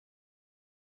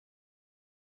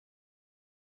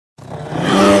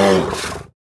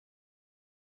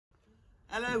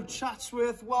Hello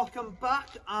Chatsworth, welcome back,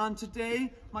 and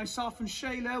today myself and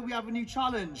Shayla, we have a new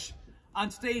challenge,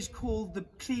 and today is called the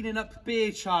Cleaning Up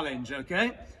Beer Challenge,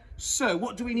 okay? So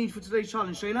what do we need for today's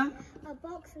challenge, Shayla? A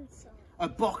box and socks. A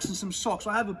box and some socks. So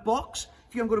I have a box.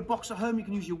 If you haven't got a box at home, you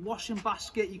can use your washing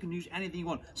basket, you can use anything you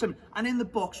want. So, and in the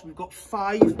box we've got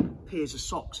 5 pairs of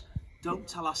socks. Don't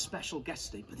tell our special guests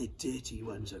today, but they're dirty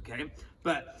ones, okay?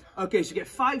 But, okay, so you get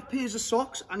 5 pairs of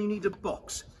socks and you need a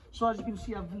box. So as you can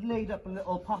see, I've laid up a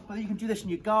little pathway. You can do this in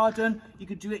your garden, you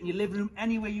can do it in your living room,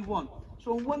 anywhere you want.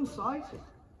 So on one side,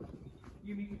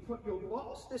 you need to put your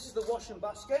box. This is the washing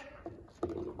basket.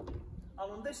 And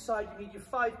on this side, you need your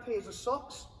 5 pairs of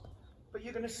socks, but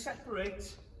you're going to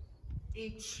separate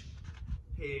each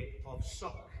pair of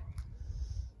sock.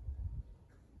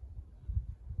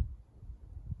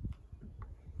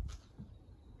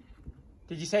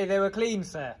 Did you say they were clean,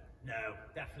 sir? No,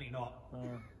 definitely not.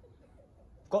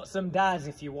 Got some dads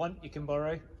if you want, you can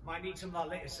borrow. Might need some of that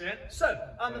later, sir. So,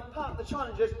 and the part of the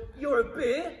challenge is, you're a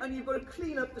bear and you've got to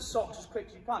clean up the socks as quick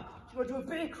as you can. So you've got to do a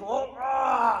bear crawl. You've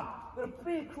got to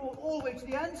bear crawl all the way to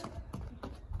the end.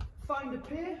 Find a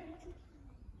pair.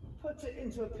 Put it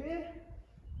into a pair.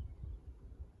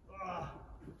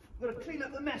 You've got to clean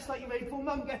up the mess like you made before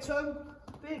Mum gets home.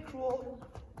 Bear crawl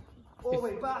all the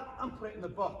way back and put it in the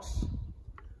box.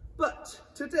 But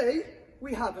today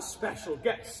we have a special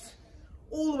guest.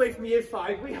 All the way from year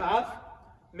 5 we have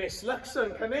Miss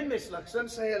Luxon. Come in, Miss Luxon,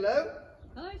 say hello.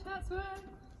 Hello, Chatsworth.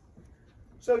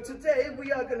 So today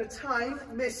we are going to time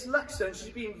Miss Luxon. She's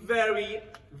been very,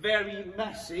 very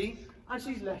messy and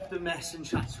she's left a mess in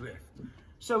Chatsworth.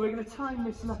 So we're going to time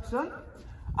Miss Luxon,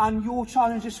 and your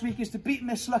challenge this week is to beat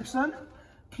Miss Luxon.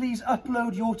 Please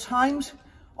upload your times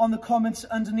on the comments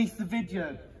underneath the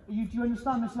video. Do you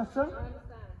understand, Miss Luxon? I understand.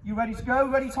 You ready to go?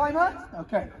 Ready, timer?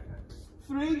 Okay.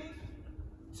 3,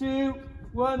 2,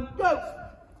 1, go!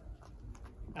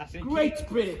 That's it. Great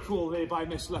bear crawl there by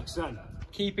Miss Luxon.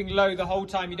 Keeping low the whole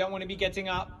time, you don't want to be getting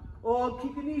up. Oh,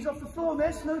 keep your knees off the floor,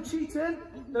 miss, no cheating.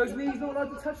 Those knees not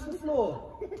allowed to touch the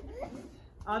floor.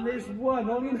 And there's 1,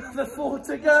 only another 4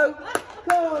 to go.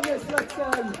 Go on, Miss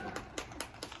Luxon.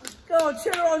 Go on,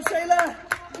 cheer her on, Shayla.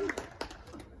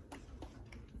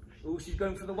 Oh, she's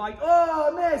going for the white.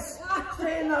 Oh, miss,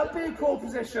 stay in that bear crawl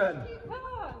position.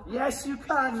 Yes, you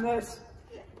can, miss.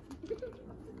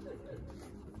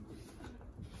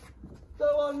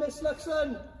 Go on, Miss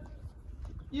Luxon.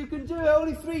 You can do it,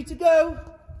 only 3 to go.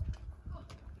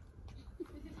 This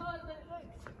is harder than it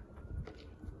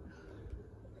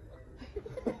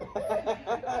looks.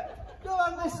 Go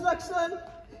on, Miss Luxon.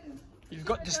 You've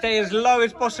got to stay as low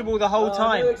as possible the whole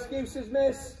time. No excuses,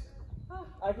 miss.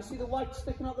 I can see the white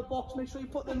sticking out the box. Make sure you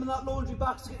put them in that laundry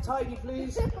basket tidy,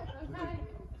 please.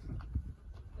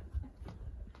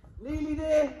 Nearly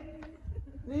there.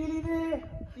 Nearly there.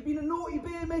 You've been a naughty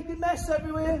bear making mess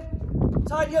everywhere.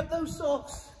 Tidy up those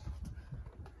socks.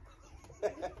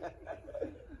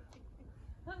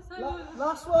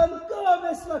 Last one. Go on,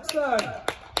 Miss Luxon.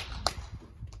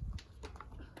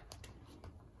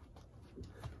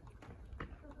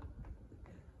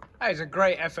 That is a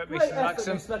great effort, Mrs.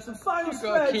 Luxon. Miss Luxon. Final You've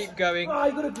got to stretch. keep going. Oh,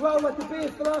 you've got to growl like a bear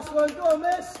for the last one. Go on,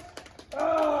 miss.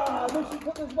 Make sure you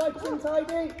put those whites in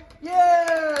tidy.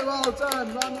 Yeah, well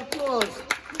done. Round of applause.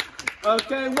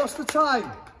 Okay, what's the time?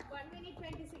 1 minute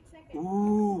 26 seconds.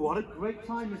 Ooh, what a great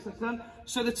time, Miss Luxon.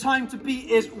 So the time to beat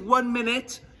is 1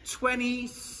 minute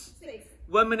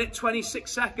 1 minute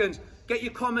 26 seconds. Get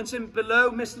your comments in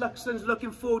below. Miss Luxon's looking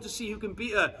forward to see who can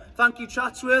beat her. Thank you,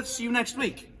 Chatsworth. See you next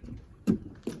week.